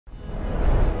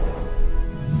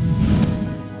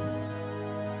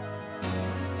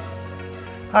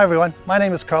Hi everyone, my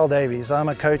name is Carl Davies. I'm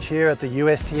a coach here at the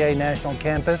USTA National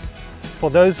Campus. For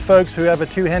those folks who have a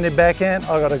two-handed backhand,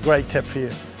 I've got a great tip for you.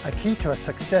 A key to a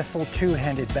successful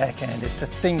two-handed backhand is to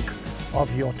think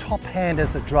of your top hand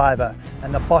as the driver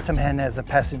and the bottom hand as the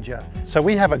passenger. So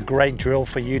we have a great drill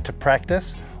for you to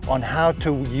practice on how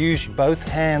to use both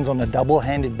hands on a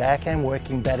double-handed backhand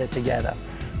working better together.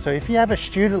 So if you have a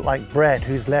student like Brett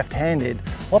who's left-handed,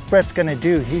 what Brett's going to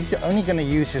do, he's only going to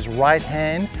use his right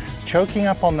hand choking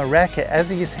up on the racket as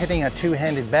he's hitting a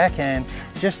two-handed backhand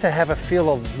just to have a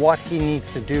feel of what he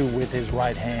needs to do with his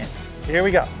right hand. Here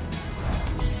we go.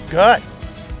 Good.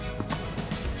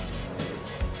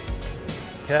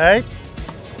 Okay.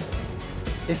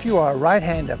 If you are a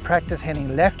right-hander, practice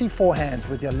hitting lefty forehands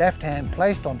with your left hand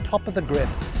placed on top of the grip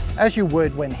as you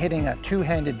would when hitting a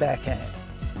two-handed backhand.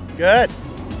 Good.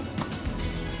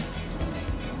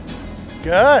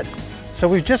 Good. So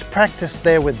we've just practiced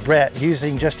there with Brett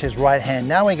using just his right hand.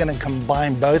 Now we're going to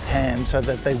combine both hands so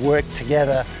that they work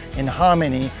together in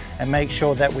harmony and make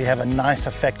sure that we have a nice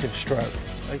effective stroke.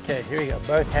 Okay, here we go,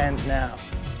 both hands now.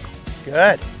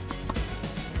 Good.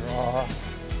 Draw.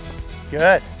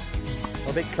 Good. A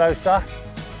little bit closer.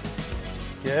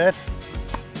 Good.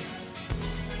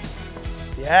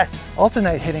 Yes.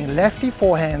 Alternate hitting lefty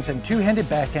forehands and two-handed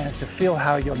backhands to feel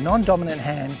how your non-dominant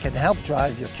hand can help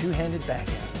drive your two-handed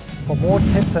backhand. For more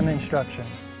tips and instruction,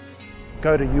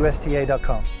 go to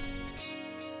USTA.com.